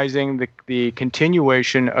catalyzing the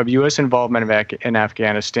continuation of U.S. involvement in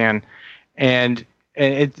Afghanistan, and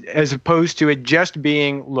it, as opposed to it just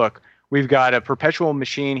being, look, we've got a perpetual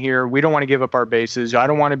machine here. We don't want to give up our bases. I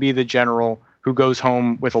don't want to be the general who goes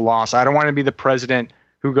home with a loss. I don't want to be the president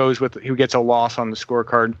who gets a loss on the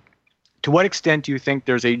scorecard. To what extent do you think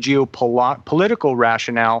there's a geopolitical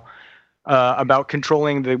rationale about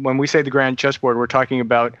controlling when we say the grand chessboard, we're talking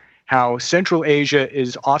about how Central Asia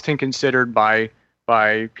is often considered by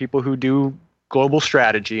people who do global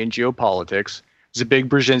strategy and geopolitics. Zbig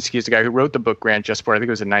Brzezinski is the guy who wrote the book Grand Chessboard. I think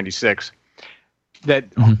it was in '96. That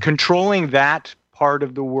controlling that part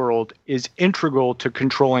of the world is integral to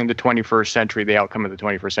controlling the 21st century, the outcome of the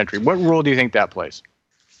 21st century. What role do you think that plays?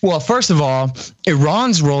 Well, first of all,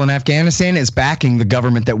 Iran's role in Afghanistan is backing the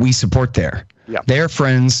government that we support there. Yep. Their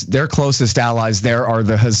friends, their closest allies there are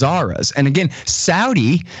the Hazaras. And again,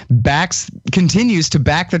 Saudi continues to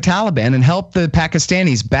back the Taliban and help the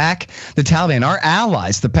Pakistanis back the Taliban, our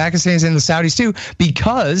allies, the Pakistanis and the Saudis too,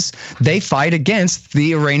 because they fight against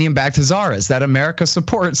the Iranian-backed Hazaras that America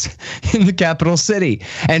supports in the capital city.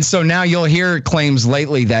 And so now you'll hear claims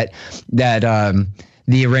lately that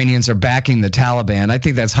the Iranians are backing the Taliban. I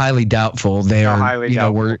think that's highly doubtful. They are,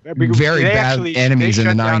 were very bad enemies in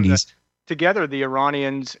the 90s. Together, the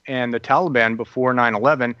Iranians and the Taliban before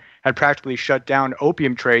 9/11 had practically shut down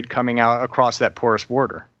opium trade coming out across that porous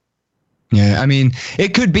border. Yeah, I mean,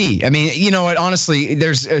 it could be. I mean, you know what? Honestly,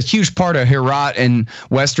 there's a huge part of Herat and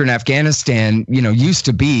Western Afghanistan, used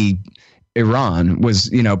to be Iran, was,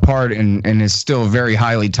 part and is still very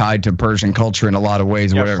highly tied to Persian culture in a lot of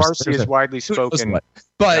ways. Yeah, whatever. Farsi is widely spoken.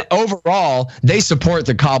 But overall, they support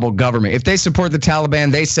the Kabul government. If they support the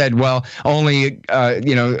Taliban, they said, well, only,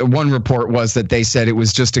 one report was that they said it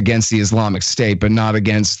was just against the Islamic State, but not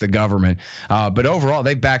against the government. But overall,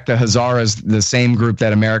 they backed the Hazaras, the same group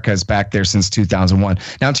that America has backed there since 2001.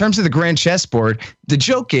 Now, in terms of the grand chessboard, the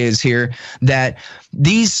joke is here that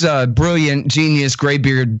these brilliant, genius,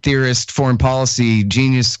 graybeard theorist, foreign policy,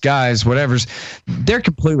 genius guys, whatever's, they're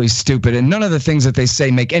completely stupid, and none of the things that they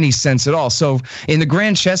say make any sense at all. So in the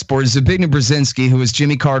grand chessboard, Zbigniew Brzezinski, who was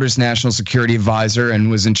Jimmy Carter's national security advisor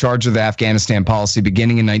and was in charge of the Afghanistan policy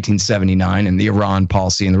beginning in 1979 and the Iran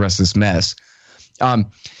policy and the rest of this mess.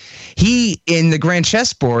 He, in the grand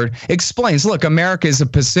chessboard, explains, look, America is a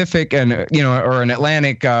Pacific and, or an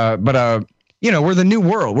Atlantic, but we're the new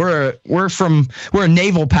world. We're a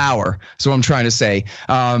naval power. So I'm trying to say,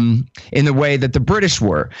 in the way that the British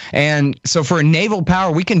were. And so for a naval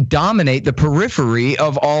power, we can dominate the periphery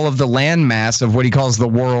of all of the landmass of what he calls the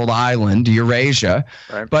world island, Eurasia.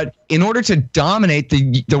 Right. But in order to dominate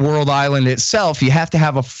the world island itself, you have to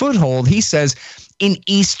have a foothold, he says, in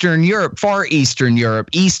Eastern Europe, far Eastern Europe,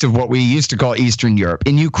 east of what we used to call Eastern Europe,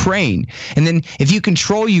 in Ukraine. And then if you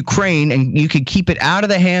control Ukraine and you can keep it out of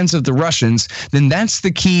the hands of the Russians, then that's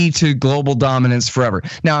the key to global dominance forever.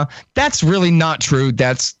 Now, that's really not true.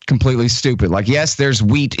 That's completely stupid. Like, yes, there's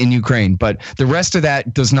wheat in Ukraine, but the rest of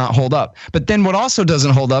that does not hold up. But then what also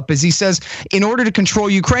doesn't hold up is he says, in order to control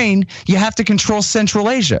Ukraine, you have to control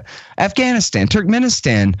Central Asia, Afghanistan,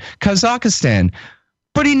 Turkmenistan, Kazakhstan.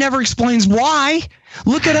 But he never explains why.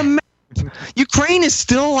 Look at him. Ukraine is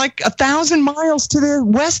still like 1,000 miles to the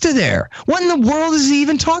west of there. What in the world is he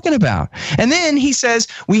even talking about? And then he says,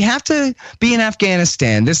 we have to be in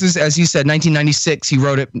Afghanistan. This is, as you said, 1996. He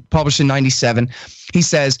wrote it, published in 97. He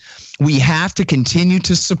says, we have to continue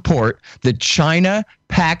to support the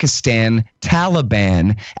China-Pakistan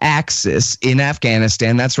Taliban axis in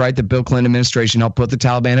Afghanistan. That's right. The Bill Clinton administration helped put the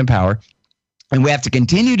Taliban in power. And we have to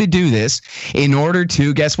continue to do this in order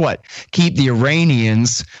to, guess what, keep the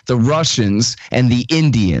Iranians, the Russians, and the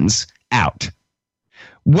Indians out.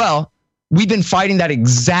 Well, we've been fighting that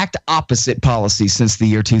exact opposite policy since the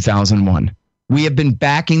year 2001. We have been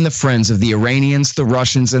backing the friends of the Iranians, the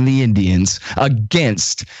Russians, and the Indians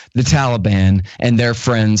against the Taliban and their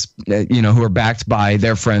friends, who are backed by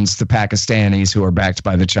their friends, the Pakistanis, who are backed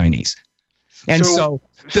by the Chinese. And so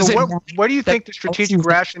what do you think the strategic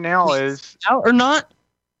rationale is? Out or not?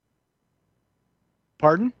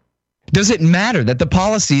 Pardon? Does it matter that the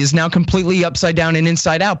policy is now completely upside down and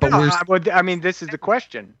inside out? But this is the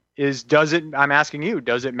question. I'm asking you,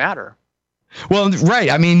 does it matter? Well,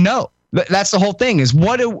 right. I mean, no. That's the whole thing is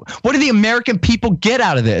what do the American people get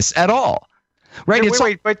out of this at all? Right?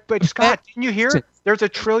 But Scott, didn't you hear? There's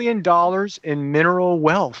 $1 trillion in mineral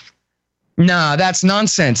wealth. Nah, that's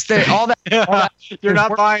nonsense. All that You're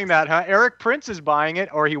not buying that, huh? Eric Prince is buying it,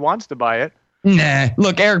 or he wants to buy it. Nah,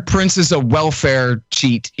 look, Eric Prince is a welfare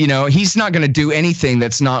cheat. He's not going to do anything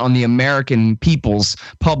that's not on the American people's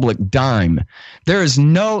public dime. There is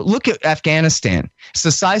look at Afghanistan. It's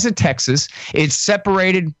the size of Texas. It's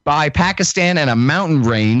separated by Pakistan and a mountain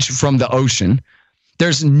range from the ocean.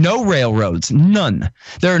 There's no railroads, none.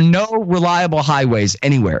 There are no reliable highways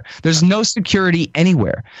anywhere. There's no security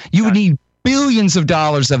anywhere. You would need billions of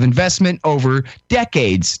dollars of investment over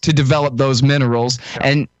decades to develop those minerals,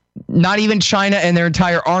 and not even China and their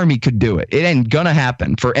entire army could do it. It ain't gonna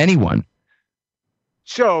happen for anyone.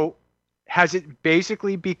 So has it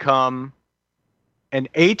basically become an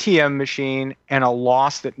ATM machine and a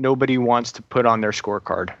loss that nobody wants to put on their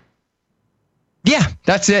scorecard? Yeah,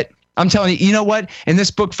 that's it. I'm telling you, you know what? In this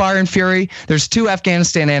book, Fire and Fury, there's 2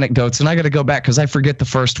 Afghanistan anecdotes, and I got to go back because I forget the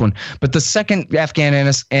first one. But the second Afghan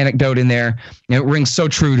anecdote in there, it rings so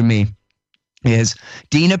true to me, is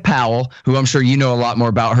Dina Powell, who I'm sure you know a lot more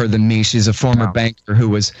about her than me. She's a former banker who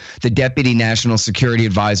was the deputy national security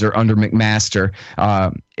advisor under McMaster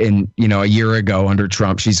a year ago under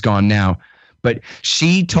Trump. She's gone now. But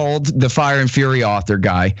she told the Fire and Fury author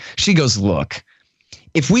guy, she goes, look,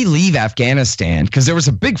 if we leave Afghanistan, because there was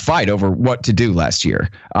a big fight over what to do last year,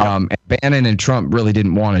 and Bannon and Trump really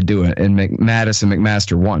didn't want to do it, and Mattis and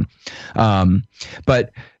McMaster won.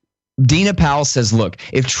 But Dina Powell says, look,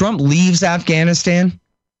 if Trump leaves Afghanistan,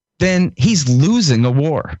 then he's losing a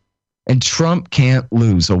war, and Trump can't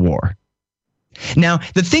lose a war. Now,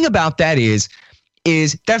 the thing about that is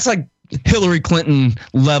that's like Hillary Clinton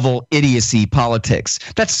level idiocy politics.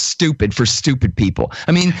 That's stupid for stupid people.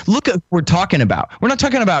 I mean, look at what we're talking about. We're not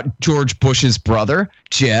talking about George Bush's brother,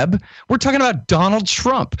 Jeb. We're talking about Donald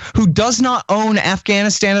Trump, who does not own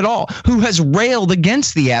Afghanistan at all, who has railed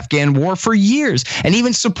against the Afghan war for years and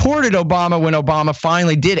even supported Obama when Obama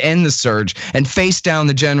finally did end the surge and faced down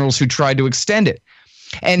the generals who tried to extend it.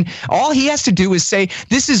 And all he has to do is say,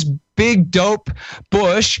 this is big dope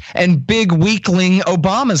Bush and big weakling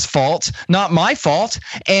Obama's fault, not my fault.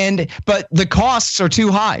 But the costs are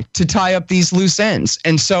too high to tie up these loose ends.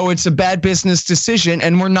 And so it's a bad business decision,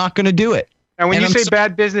 and we're not going to do it. And when you say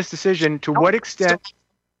bad business decision, to what extent?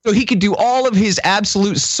 So he could do all of his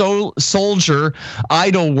absolute soldier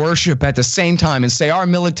idol worship at the same time and say our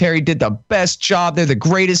military did the best job. They're the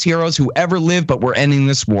greatest heroes who ever lived, but we're ending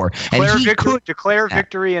this war. Declare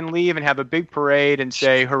victory and leave and have a big parade and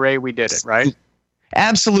say, hooray, we did it, right?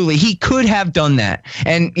 Absolutely. He could have done that.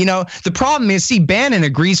 And, the problem is, Bannon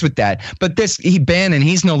agrees with that. But Bannon,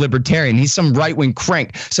 he's no libertarian. He's some right-wing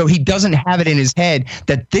crank. So he doesn't have it in his head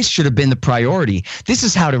that this should have been the priority. This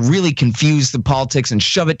is how to really confuse the politics and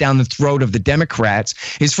shove it down the throat of the Democrats,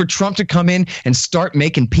 is for Trump to come in and start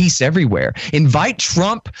making peace everywhere. Invite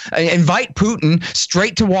Putin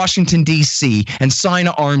straight to Washington, D.C. and sign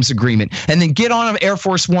an arms agreement. And then get on Air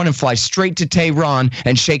Force One and fly straight to Tehran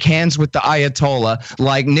and shake hands with the Ayatollah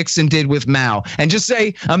like Nixon did with Mao, and just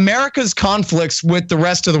say America's conflicts with the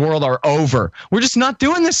rest of the world are over. We're just not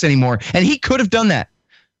doing this anymore. And he could have done that.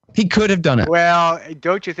 He could have done it. Well,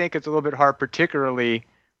 don't you think it's a little bit hard, particularly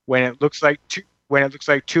when it looks like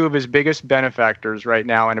two of his biggest benefactors right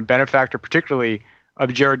now, and a benefactor particularly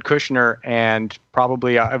of Jared Kushner and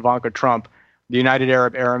probably Ivanka Trump, the United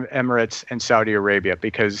Arab Emirates and Saudi Arabia,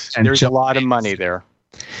 because there's a lot of money there.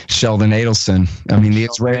 Sheldon Adelson. I mean, the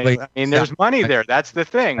Israeli. I mean, there's money there. That's the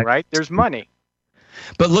thing, right? There's money.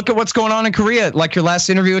 But look at what's going on in Korea, like your last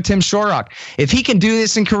interview with Tim Shorrock. If he can do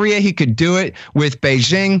this in Korea, he could do it with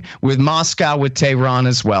Beijing, with Moscow, with Tehran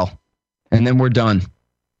as well. And then we're done.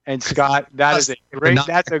 And Scott, that's a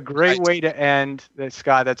great way to end.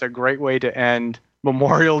 Scott, that's a great way to end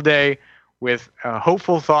Memorial Day with a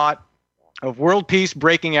hopeful thought of world peace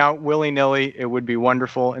breaking out willy-nilly. It would be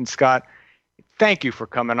wonderful. And Scott, thank you for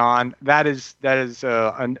coming on. That is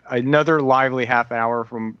another lively half hour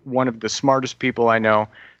from one of the smartest people I know.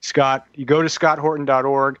 Scott, you go to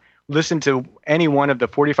scotthorton.org, listen to any one of the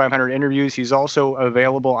 4,500 interviews. He's also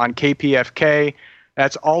available on KPFK.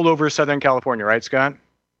 That's all over Southern California, right, Scott?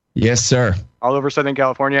 Yes, sir. All over Southern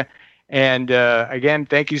California. And again,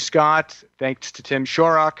 thank you, Scott. Thanks to Tim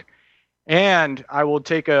Shorrock. And I will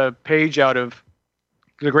take a page out of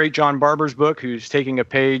the great John Barbours' book, who's taking a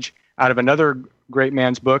page out of another great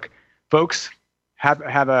man's book. Folks, have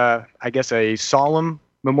a solemn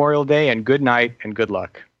Memorial Day, and good night and good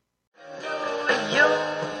luck. You're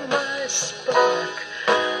my spark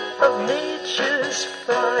of nature's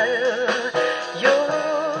fire.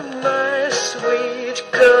 You're my sweet,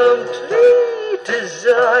 complete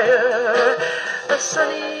desire. A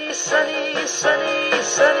sunny, sunny, sunny,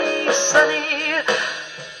 sunny, sunny.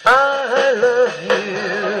 I love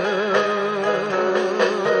you.